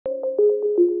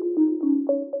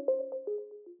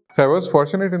So I was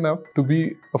fortunate enough to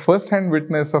be a first-hand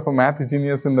witness of a math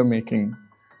genius in the making.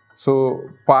 So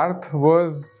Parth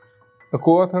was a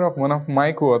co-author of one of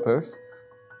my co-authors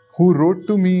who wrote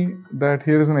to me that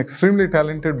here is an extremely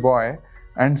talented boy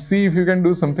and see if you can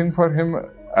do something for him,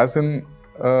 as in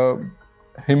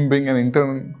him being an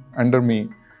intern under me.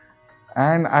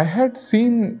 And I had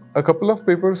seen a couple of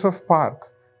papers of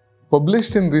Parth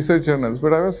published in research journals,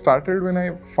 but I was startled when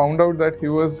I found out that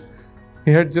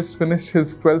he had just finished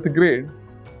his 12th grade.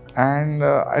 And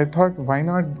I thought, why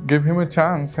not give him a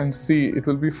chance and see, it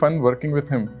will be fun working with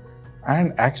him.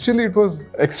 And actually it was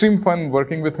extreme fun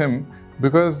working with him,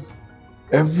 because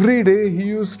every day he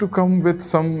used to come with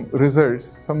some results,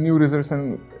 some new results,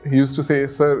 and he used to say,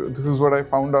 sir, this is what I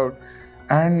found out.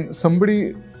 And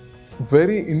somebody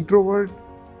very introvert,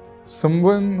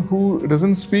 someone who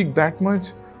doesn't speak that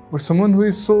much, but someone who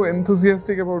is so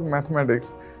enthusiastic about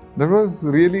mathematics. That was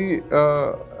really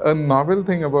a novel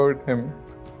thing about him.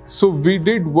 So we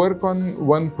did work on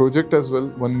one project as well,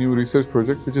 one new research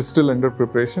project, which is still under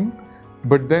preparation.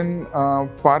 But then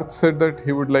Parth said that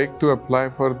he would like to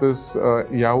apply for this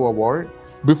YAU award.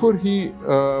 Before he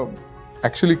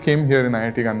actually came here in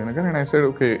IIT Gandhinagar, and I said,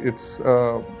 okay,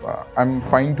 I'm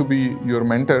fine to be your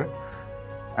mentor.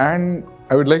 And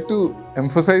I would like to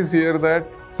emphasize here that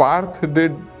Parth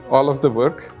did all of the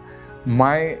work.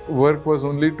 My work was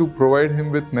only to provide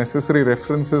him with necessary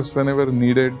references whenever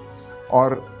needed,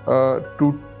 or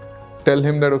to tell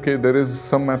him that, okay, there is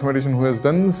some mathematician who has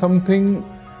done something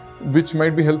which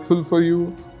might be helpful for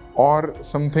you, or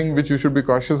something which you should be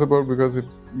cautious about because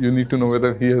you need to know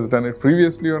whether he has done it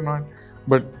previously or not.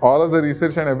 But all of the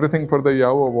research and everything for the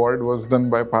YAU award was done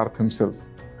by Parth himself.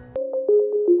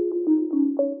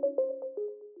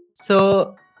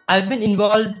 So I've been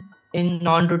involved in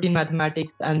non-routine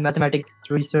mathematics and mathematics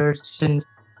research since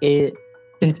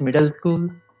middle school.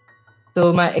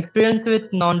 So my experience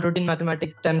with non-routine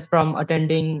mathematics stems from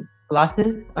attending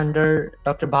classes under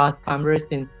Dr. Bhaas Kamre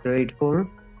since grade 4,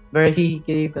 where he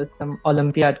gave us some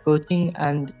Olympiad coaching,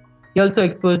 and he also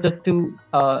exposed us to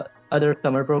other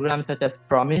summer programs such as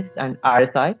Promise and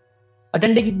RSI.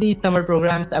 Attending these summer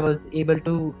programs, I was able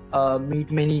to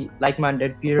meet many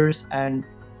like-minded peers and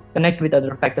connect with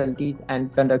other faculties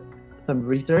and conduct some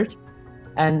research.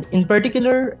 And in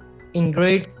particular, in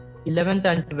grades 11th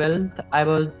and 12th, I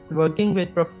was working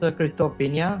with Professor Christophe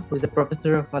Benia, who is a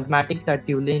professor of mathematics at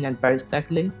Tulane and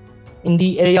Paris-Saclay, in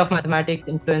the area of mathematics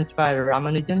influenced by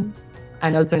Ramanujan,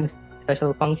 and also in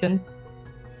special functions.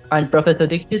 And Professor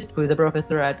Dixit, who is a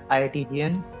professor at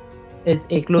IITGN, is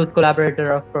a close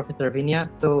collaborator of Professor Benia.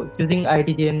 So choosing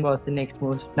IITGN was the next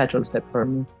most natural step for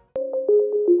me.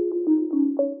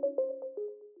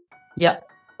 Yeah,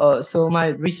 so my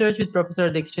research with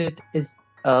Professor Dixit is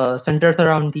centers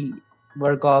around the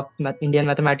work of Indian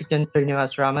mathematician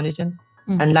Srinivas Ramanujan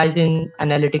and lies in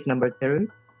analytic number theory.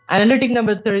 Analytic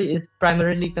number theory is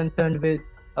primarily concerned with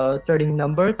studying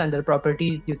numbers and their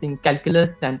properties using calculus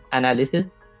and analysis.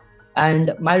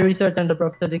 And my research under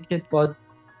Professor Dixit was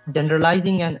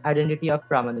generalizing an identity of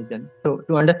Ramanujan. So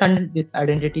to understand this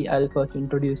identity, I'll first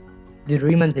introduce the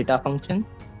Riemann zeta function.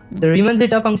 The Riemann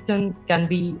zeta function can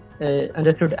be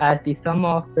understood as the sum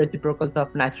of reciprocals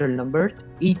of natural numbers,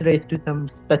 each raised to some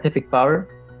specific power.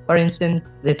 For instance,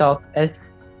 zeta of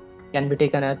s can be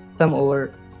taken as sum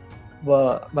over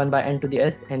 1 by n to the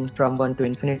s, and from 1 to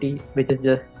infinity, which is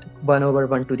just 1 over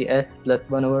 1 to the s plus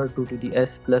 1 over 2 to the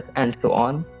s plus and so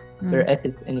on, where s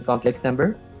is any complex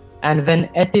number. And when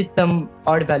s is some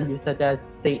odd value, such as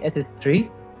say s is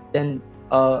 3, then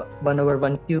 1 over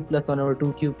 1 cube plus 1 over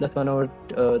 2 cube plus 1 over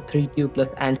 3 cube plus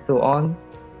and so on.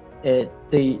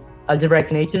 The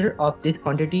algebraic nature of this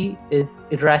quantity is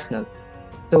irrational.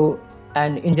 So,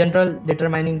 and in general,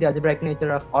 determining the algebraic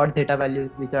nature of odd zeta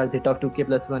values, which are zeta of 2k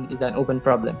plus 1, is an open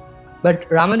problem. But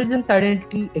Ramanujan's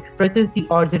identity expresses the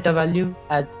odd zeta value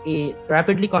as a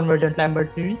rapidly convergent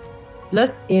Lambert series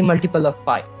plus a multiple of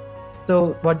pi.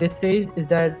 So what this says is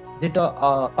that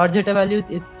odd zeta values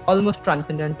is almost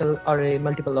transcendental, or a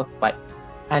multiple of pi.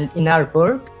 And in our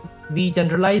work, we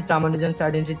generalized Ramanujan's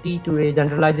identity to a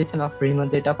generalization of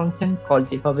Riemann zeta function called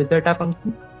the Hurwitz zeta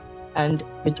function, and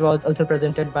which was also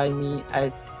presented by me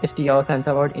at ST Yao Science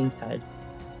Award in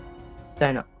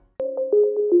China.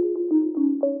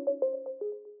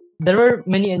 There were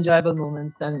many enjoyable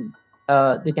moments, and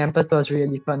the campus was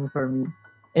really fun for me.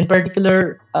 In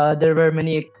particular, there were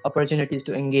many opportunities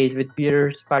to engage with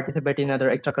peers, participate in other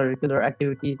extracurricular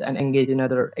activities, and engage in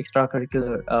other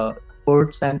extracurricular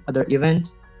sports and other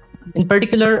events. In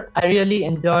particular, I really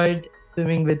enjoyed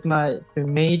swimming with my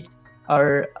swim mates,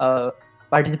 or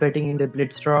participating in the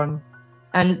Blitztron,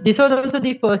 And this was also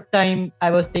the first time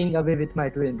I was staying away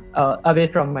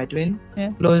from my twin.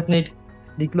 Yeah.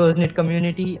 The close-knit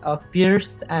community of peers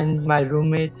and my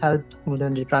roommate helped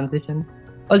smoothen the transition.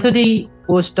 Also, the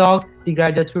postdocs, the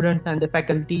graduate students, and the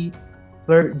faculty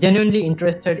were genuinely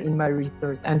interested in my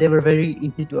research, and they were very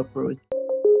easy to approach.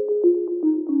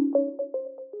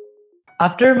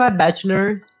 After my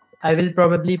bachelor's, I will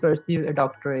probably pursue a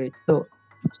doctorate. So,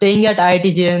 staying at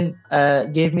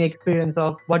IITGN gave me experience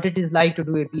of what it is like to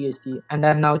do a PhD, and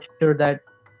I'm now sure that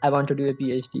I want to do a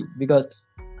PhD because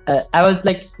I was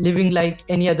like living like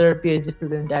any other PhD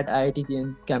student at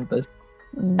IITGN campus.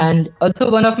 And also,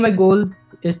 one of my goals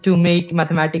is to make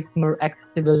mathematics more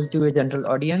accessible to a general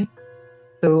audience.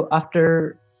 So,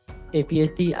 after a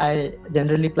PhD, I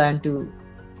generally plan to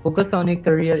focus on a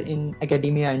career in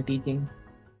academia and teaching.